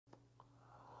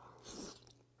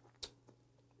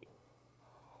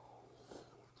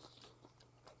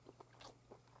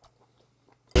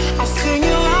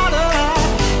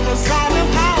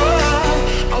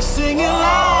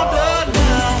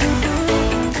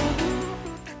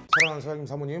사장님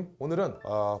사모님, 오늘은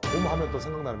봄 하면 또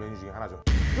생각나는 메뉴 중에 하나죠.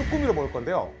 쭈꾸미를 먹을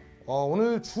건데요.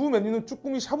 오늘 주 메뉴는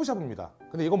쭈꾸미 샤브샤브입니다.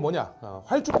 근데 이건 뭐냐,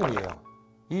 활쭈꾸미예요.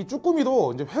 이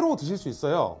쭈꾸미도 이제 회로 드실 수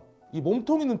있어요. 이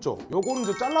몸통 있는 쪽, 요거는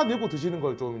이제 잘라내고 드시는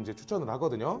걸 좀 이제 추천을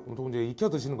하거든요. 보통 이제 익혀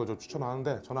드시는 걸 좀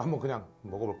추천하는데 저는 한번 그냥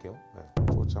먹어볼게요.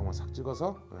 네. 고추장만 싹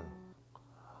찍어서. 네.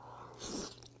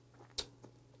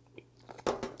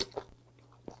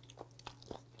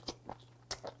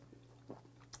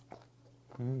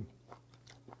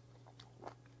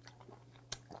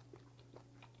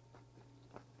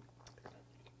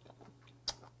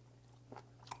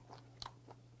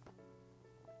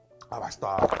 아,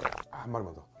 맛있다. 한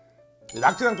마리만 더.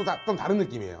 낙지랑 또 좀 다른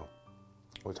느낌이에요.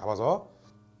 이걸 잡아서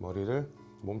머리를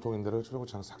몸통 있는 데를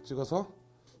초고추장 싹 찍어서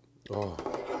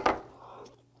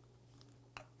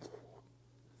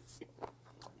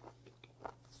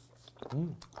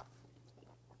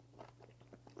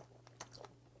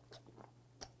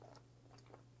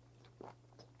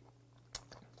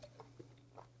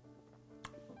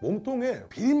몸통에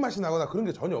비린 맛이 나거나 그런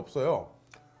게 전혀 없어요.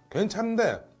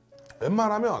 괜찮은데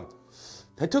웬만하면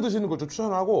데쳐 드시는 걸 좀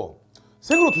추천하고,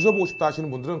 생으로 드셔보고 싶다 하시는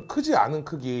분들은 크지 않은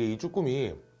크기 이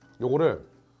쭈꾸미 요거를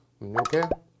이렇게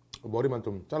머리만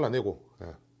좀 잘라내고,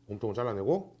 네, 몸통을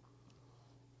잘라내고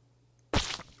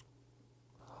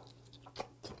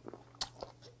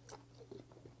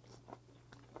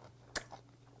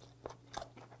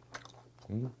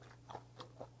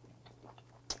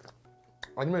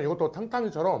아니면 이것도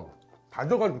탕탕이처럼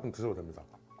다져가지고 좀 드셔도 됩니다.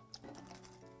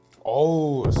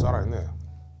 어우, 살아있네.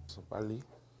 그래서 빨리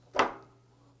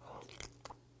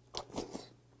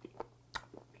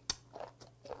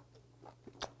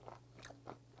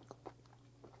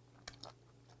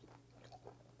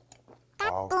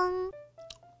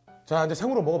자, 이제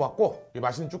생으로 먹어봤고, 이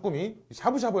맛있는 쭈꾸미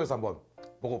샤브샤브에서 한번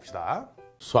먹어봅시다.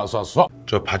 쏴쏴쏴.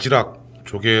 저 바지락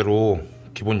조개로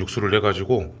기본 육수를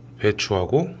내가지고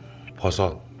배추하고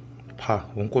버섯, 파,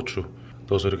 원고추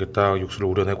넣어서 이렇게 딱 육수를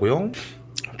우려내고요.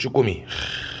 쭈꾸미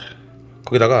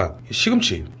거기다가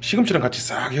시금치랑 같이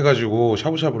싹 해가지고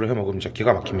샤브샤브를 해 먹으면 진짜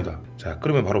기가 막힙니다. 자,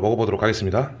 끓으면 바로 먹어보도록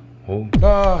하겠습니다.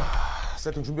 자,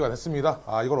 세팅 준비가 됐습니다.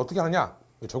 이걸 어떻게 하느냐,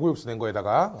 저고 육수 낸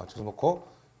거에다가 채소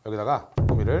넣고 여기다가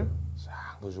쭈꾸미를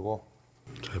싹 넣어주고,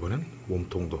 자, 이번엔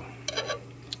몸통도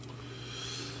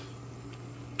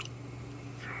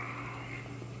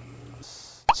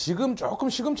지금 조금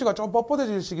시금치가 좀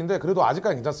뻣뻣해질 시기인데 그래도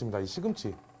아직까지 괜찮습니다, 이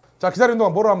시금치. 자, 기다리는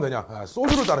동안 뭐로 하면 되냐,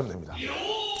 소주를 따르면 됩니다.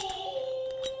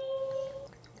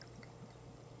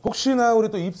 혹시나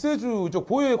우리 또 입세주 이쪽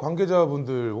보혜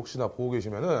관계자분들 혹시나 보고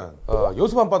계시면은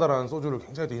여수밤바다라는 소주를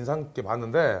굉장히 또 인상 깊게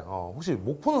봤는데, 혹시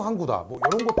목포는 항구다 뭐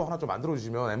이런 것도 하나 좀 만들어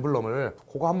주시면 엠블럼을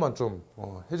그거 한번 좀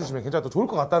해주시면 굉장히 또 좋을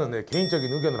것 같다는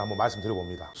개인적인 의견을 한번 말씀드려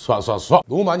봅니다. 쏴쏴쏴.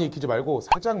 너무 많이 익히지 말고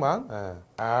살짝만.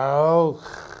 아우,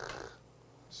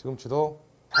 시금치도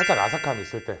살짝 아삭함이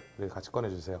있을 때 이렇게 같이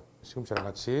꺼내주세요. 시금치랑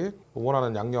같이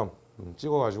원하는 양념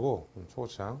찍어가지고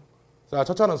초고추장. 자,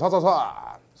 첫 차는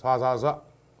쏴쏴쏴.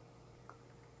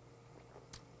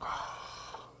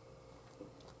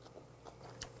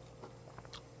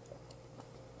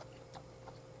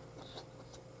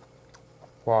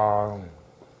 와,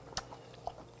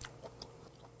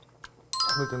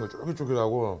 탱글탱글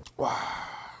쫄깃쫄깃하고, 와,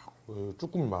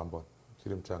 쭈꾸미만 한번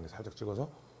기름장에 살짝 찍어서.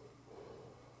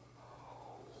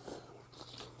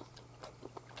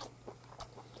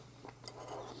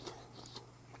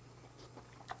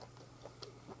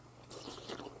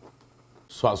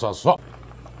 쏴쏴쏴.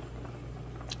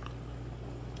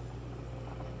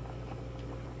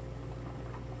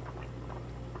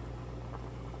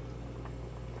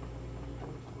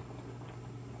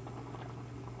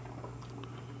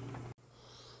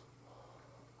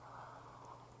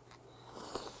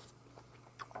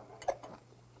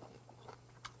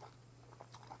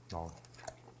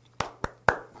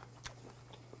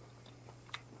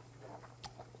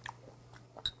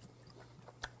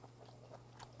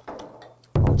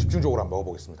 집중적으로 한번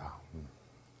먹어보겠습니다.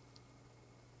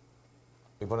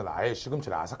 이번엔 아예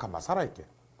시금치를 아삭한 맛 살아있게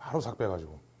바로 싹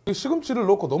빼가지고, 이 시금치를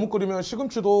넣고 너무 끓이면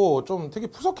시금치도 좀 되게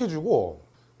푸석해지고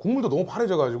국물도 너무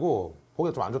파래져가지고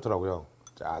보기가 좀 안 좋더라고요.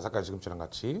 자, 아삭한 시금치랑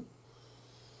같이.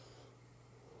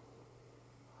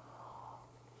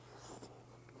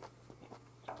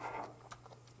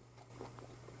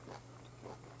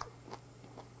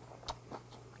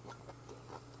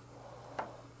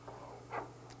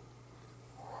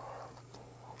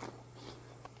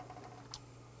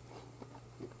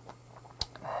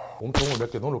 몸통을 몇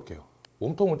개 넣어놓을게요.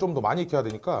 몸통을 좀 더 많이 익혀야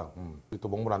되니까 또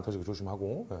먹물 안 터지게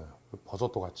조심하고. 네.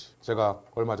 버섯도 같이, 제가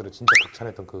얼마 전에 진짜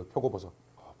극찬했던 그 표고버섯,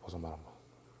 버섯만 한번.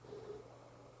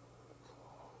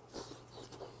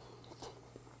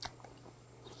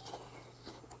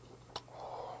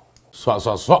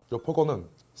 쏴쏴쏴. 저 포거는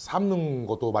삶는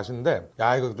것도 맛있는데,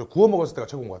 야, 이거 구워 먹었을 때가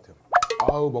최고인 것 같아요.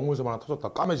 아우, 먹물샘 하나 터졌다.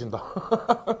 까매진다.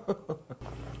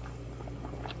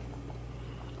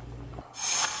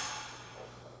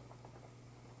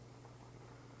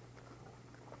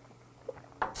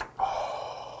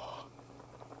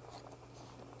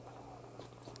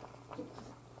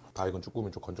 아, 이건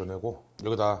쭈꾸미 좀 건져내고,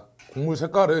 여기다 국물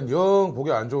색깔은 영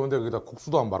보기 안 좋은데 여기다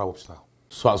국수도 한번 말아봅시다.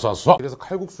 쏴쏴쏴. 그래서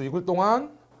칼국수 익을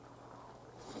동안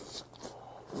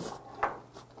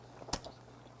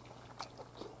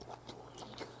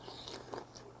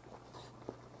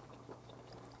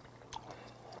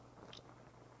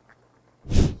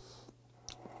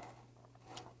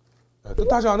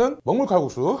뜻하지 않은 먹물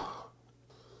칼국수.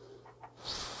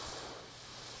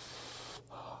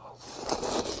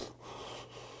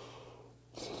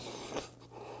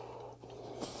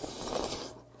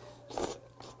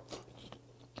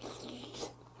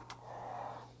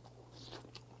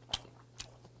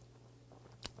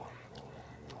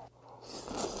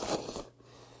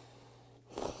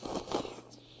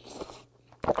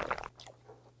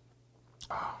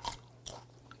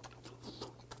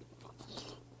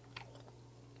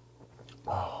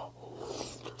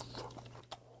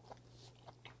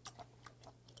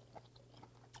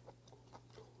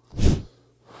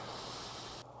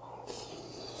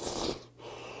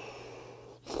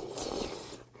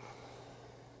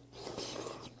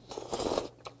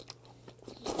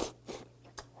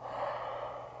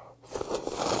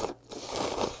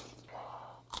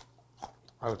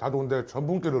 아, 다 좋은데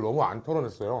전분기를 너무 안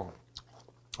털어냈어요.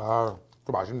 아,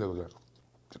 좀 아쉽네 그게.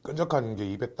 끈적한 게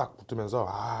입에 딱 붙으면서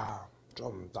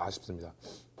좀 아쉽습니다.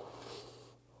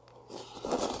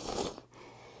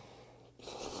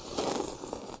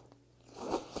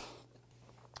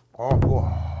 뜨거워.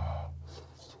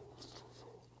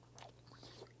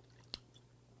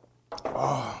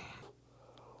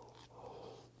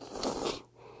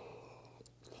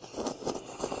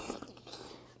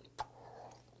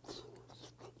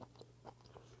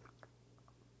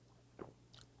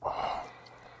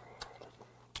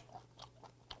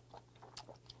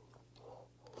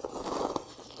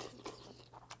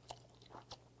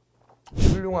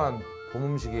 훌륭한 봄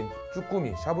음식인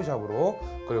쭈꾸미 샤브샤브로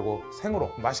그리고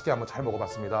생으로 맛있게 한번 잘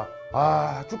먹어봤습니다.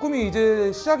 쭈꾸미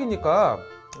이제 시작이니까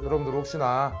여러분들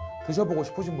혹시나 드셔보고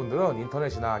싶으신 분들은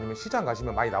인터넷이나 아니면 시장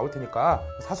가시면 많이 나올 테니까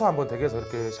사서 한번 댁에서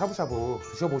이렇게 샤브샤브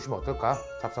드셔보시면 어떨까?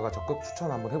 잡사가 적극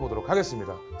추천 한번 해보도록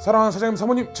하겠습니다. 사랑하는 사장님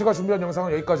사모님, 제가 준비한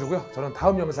영상은 여기까지고요. 저는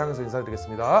다음 영상에서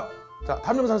인사드리겠습니다. 자,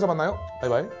 다음 영상에서 만나요.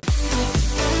 바이바이.